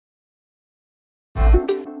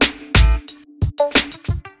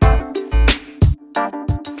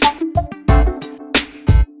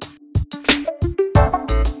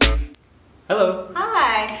Hello.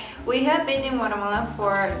 Hi. We have been in Guatemala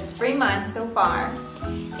for 3 months so far,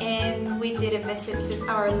 and we did a visit to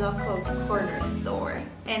our local corner store.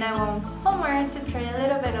 And I want Hommar to try a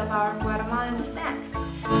little bit of our Guatemalan snacks.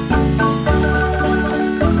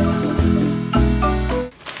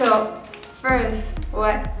 So first,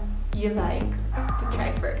 what you like to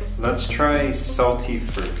try first? Let's try salty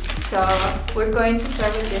first. So we're going to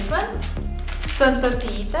start with this one. Son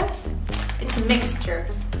tortillitas. It's a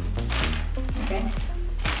mixture. Okay.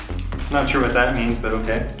 Not sure what that means, but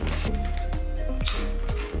okay.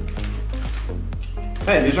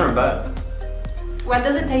 Hey, these aren't bad. What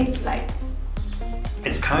does it taste like?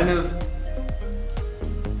 It's kind of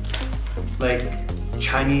like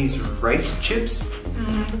Chinese rice chips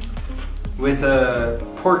with a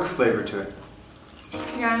pork flavor to it.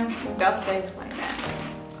 Yeah, it does taste like that.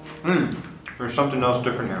 There's something else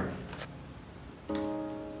different here.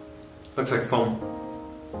 Looks like foam.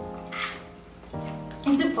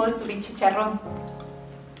 It's supposed to be chicharrón.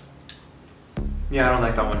 Yeah, I don't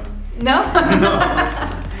like that one. No? No.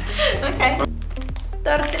 Okay.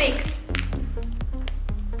 Tortrix.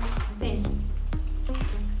 Thank you.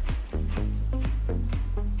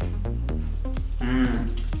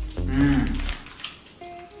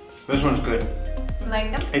 This one's good. Like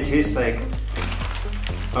them? It tastes like,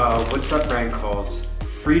 what's that brand called?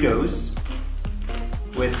 Fritos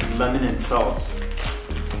with lemon and salt.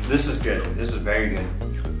 This is good. This is very good.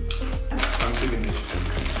 I'm keeping this.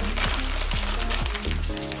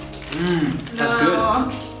 That's good.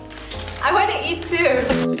 I want to eat too.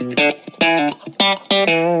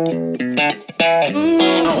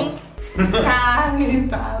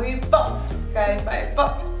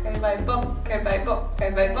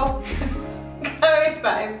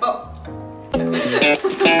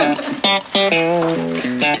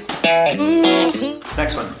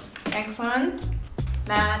 Next one. Next one.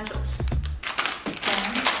 Nachos. Okay.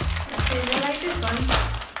 Let's see if you like this one.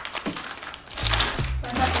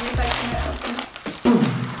 What happens if I can't open?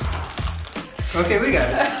 Okay, we got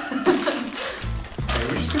it. Okay,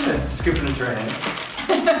 we're just gonna scoop it into our hand.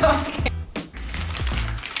 Okay.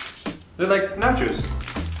 They're like nachos.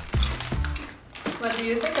 What do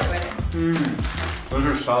you think about it? Those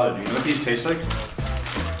are solid. You know what these taste like?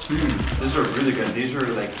 These are really good. These are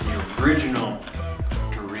like the original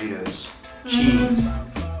Doritos. Cheese.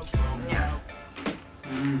 Yeah.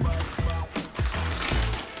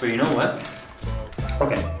 But you know what?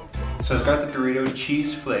 Okay, so it's got the Dorito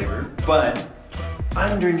cheese flavor, but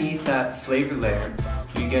underneath that flavor layer,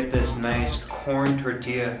 you get this nice corn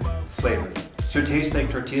tortilla flavor. So it tastes like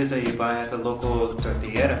tortillas that you buy at the local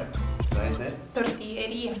tortillera. Did I say it?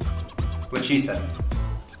 Tortilleria. What she said.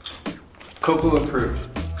 Cocoa approved.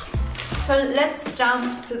 So let's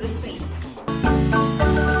jump to the sweets.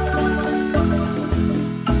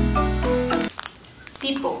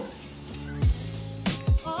 People.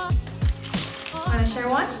 Wanna share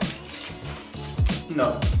one?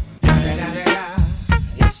 No.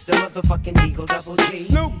 It's the motherfucking Eagle Double G.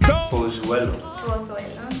 Snoop Dogg. Pozuelo.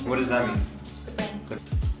 Pozuelo. What does that mean? Depende.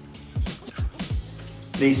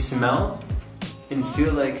 They smell and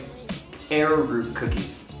feel like arrowroot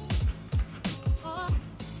cookies.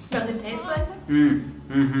 Does it taste like it?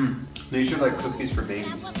 These are like cookies for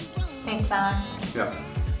babies. Exactly. Yeah.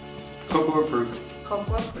 Cocoa approved.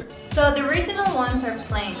 Cocoa fruit. So the original ones are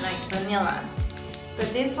plain, like vanilla.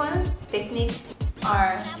 But these ones, picnic,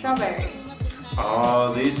 are strawberry.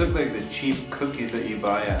 Oh, these look like the cheap cookies that you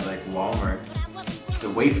buy at like Walmart. The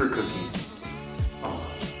wafer cookies. Oh,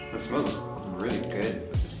 that smells really good.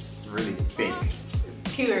 It's really fake.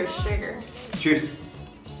 Pure sugar. Cheers.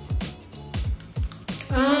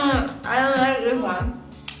 I don't like this one.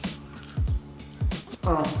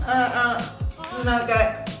 Oh. Not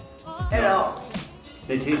good at all.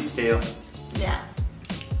 They taste stale. Yeah.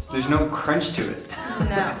 There's no crunch to it.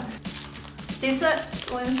 No. These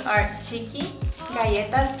ones are chiqui,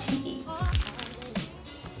 galletas chiqui.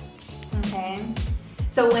 Okay.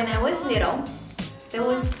 So when I was little, there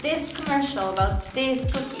was this commercial about these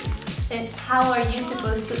cookies. And how are you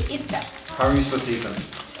supposed to eat them? How are you supposed to eat them?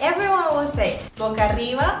 Everyone will say, boca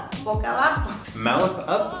arriba, boca abajo. Mouth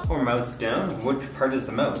up or mouth down? Which part is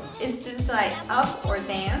the mouth? It's just like up or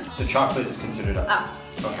down. The chocolate is considered up. Up.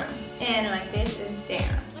 Okay. Yeah. And like this is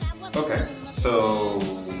down. Okay. So,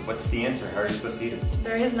 what's the answer? How are you supposed to eat it?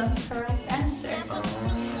 There is no correct answer.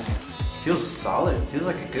 Feels solid. Feels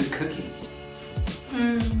like a good cookie.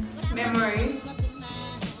 Memory.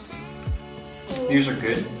 School. These are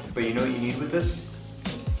good, but you know what you need with this?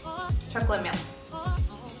 Chocolate milk.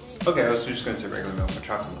 Okay, I was just going to say regular milk, but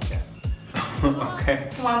chocolate milk, yeah.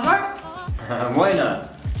 Okay. One more? Why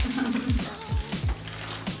not?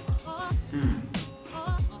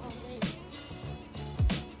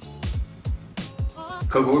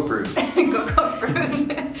 Cocoa fruit. Cocoa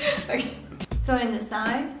fruit. Okay. So in the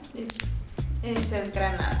side, it says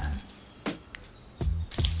granada.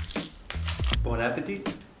 Bon appetit.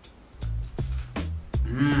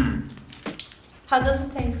 How does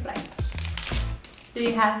it taste like? Do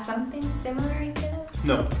you have something similar in it?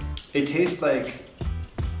 No. It tastes like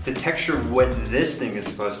the texture of what this thing is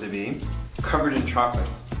supposed to be, covered in chocolate.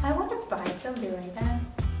 I want to buy some, be right back.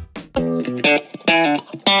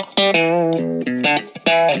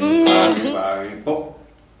 Oh,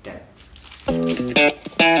 damn.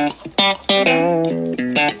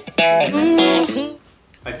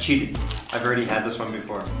 I've cheated. I've already had this one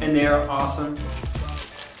before. And they are awesome.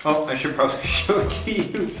 Oh, I should probably show it to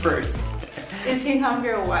you first. Is he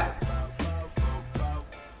hungry or what?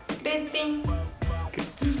 Crispy.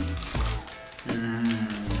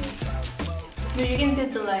 But you can see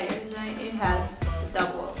the layers, right? It has the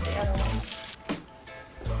double of the other one.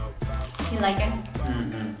 You like it?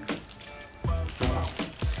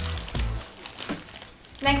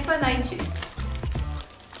 Next one I choose.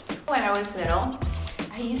 When I was little,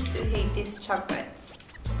 I used to hate these chocolates.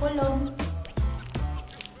 Polo.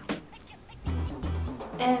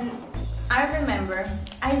 And I remember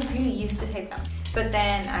I really used to hate them. But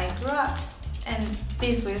then I grew up and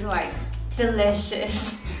this was like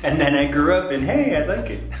delicious. And then I grew up and hey, I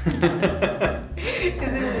like it.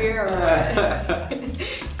 Is it weird?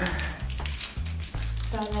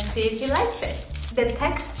 So let's see if he likes it. The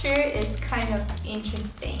texture is kind of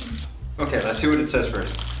interesting. Okay, let's see what it says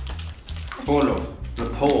first. Polo, the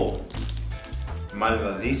pole.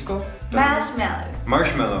 Malvavisco? Marshmallow.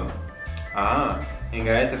 Marshmallow. Ah, en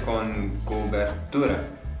galleta con cobertura.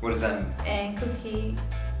 What does that mean? And cookie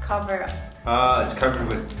cover up. Ah, it's covered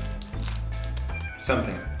with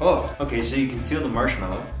something. Oh, okay, so you can feel the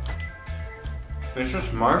marshmallow. It's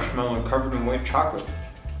just marshmallow covered in white chocolate.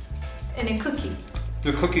 And a cookie.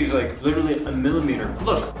 The cookie's like literally a millimeter.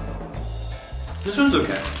 Look. This one's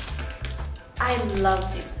okay. I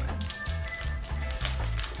love this one.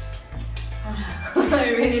 I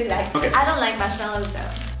really like it. Okay. I don't like marshmallows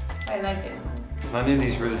though. I like this one. None of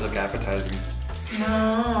these really look appetizing. No,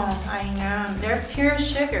 I know. They're pure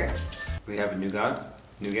sugar. We have a nougat,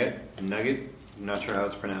 nugget. I'm not sure how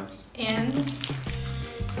it's pronounced. And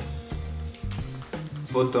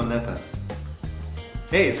Botonetas.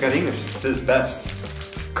 Hey, it's got English. It says best.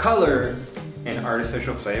 Color and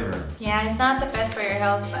artificial flavor. yeah, it's not the best for your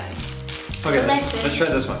health, but Okay, delicious. let's try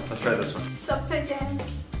this one. Let's try this one. It's upside down.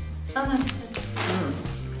 Oh no.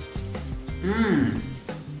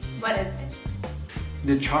 What is it?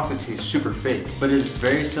 The chocolate tastes super fake, but it's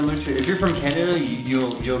very similar to. If you're from Canada,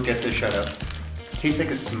 you'll get this shut up. It tastes like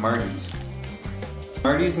a Smarties.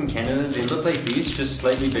 Smarties in Canada, they look like these, just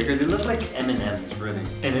slightly bigger. They look like M&Ms, really.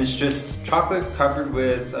 And it's just chocolate covered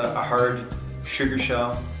with a hard sugar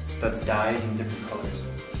shell that's dyed in different colors.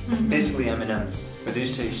 Basically M&Ms, but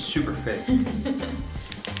these taste super fake.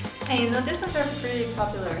 Hey, you know these ones are pretty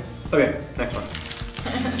popular. Okay, next one.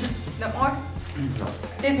 No more? No.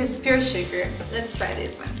 This is pure sugar. Let's try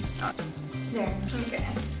this one. There, okay.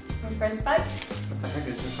 My first bite. What the heck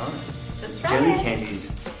is this on? Just try Jelly it.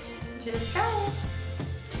 candies. Just try it.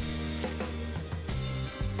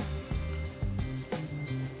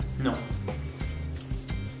 No.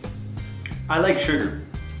 I like sugar,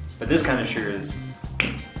 but this kind of sugar is.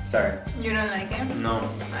 Sorry. You don't like it? No.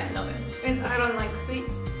 I love it. And I don't like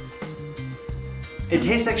sweets. It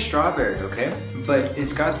tastes like strawberry, okay? But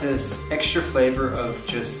it's got this extra flavor of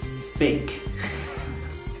just fake.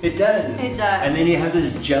 It does. It does. And then you have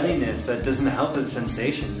this jelliness that doesn't help the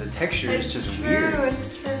sensation. The texture is just weird.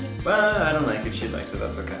 It's true. Well, I don't like it. She likes it.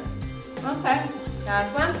 That's okay. Okay.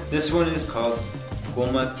 Last one. This one is called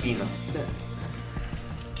Guatemalan.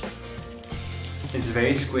 It's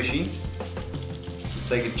very squishy. It's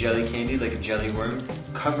like a jelly candy, like a jelly worm,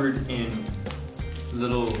 covered in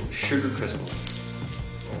little sugar crystals.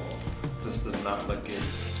 Oh, this does not look good.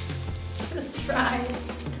 Just try it.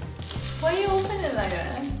 Why you open it like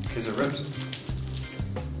that? Because it rips.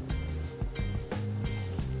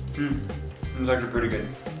 It's actually pretty good.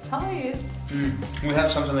 Tell you. We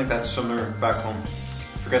have something like that similar back home.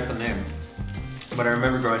 Forget the name. But I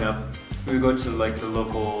remember growing up, we would go to like the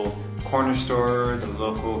local corner store, the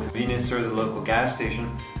local convenience store, the local gas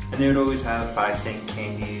station, and they would always have 5-cent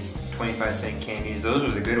candies, 25-cent candies. Those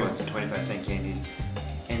were the good ones, the 25-cent candies.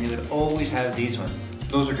 And they would always have these ones.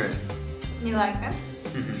 Those are good. You like them?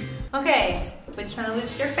 Okay. Which one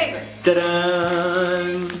was your favorite?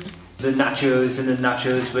 Ta-da! The nachos and the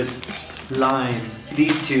nachos with lime.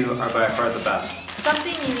 These two are by far the best.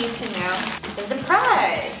 Something you need to know is the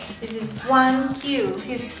price. This is 1 cube.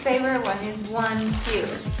 His favorite one is 1 cube.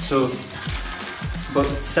 So About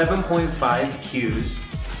 7.5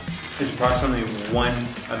 Qs is approximately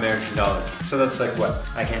 $1 American. So that's like what?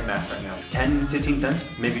 I can't math right now. 10, 15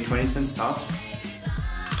 cents? Maybe 20 cents tops?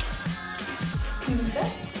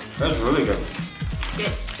 Good. That's really good.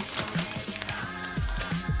 Good.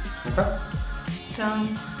 Okay. So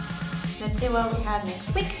let's see what we have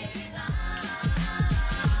next week.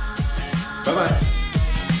 Bye-bye.